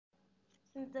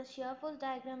Since the shear force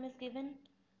diagram is given,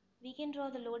 we can draw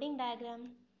the loading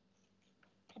diagram.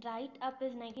 Right up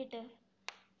is negative.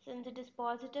 Since it is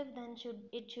positive, then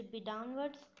it should be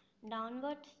downwards.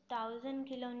 Downwards 1000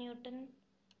 kilonewton,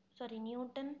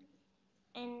 Newton,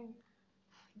 and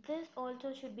this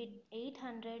also should be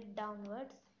 800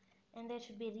 downwards, and there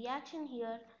should be reaction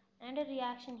here and a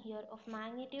reaction here of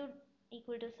magnitude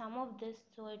equal to sum of this,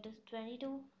 so it is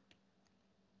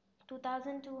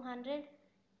 2200,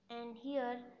 and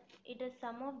here it is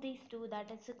sum of these two,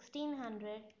 that is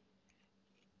 1600,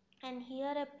 and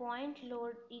here a point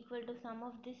load equal to sum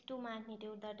of these two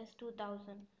magnitude, that is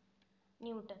 2000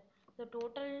 Newton. So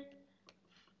total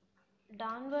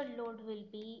downward load will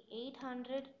be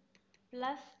 800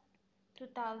 plus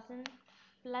 2000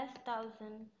 plus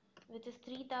 1000, which is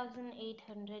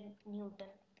 3800 Newton.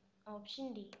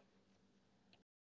 Option D.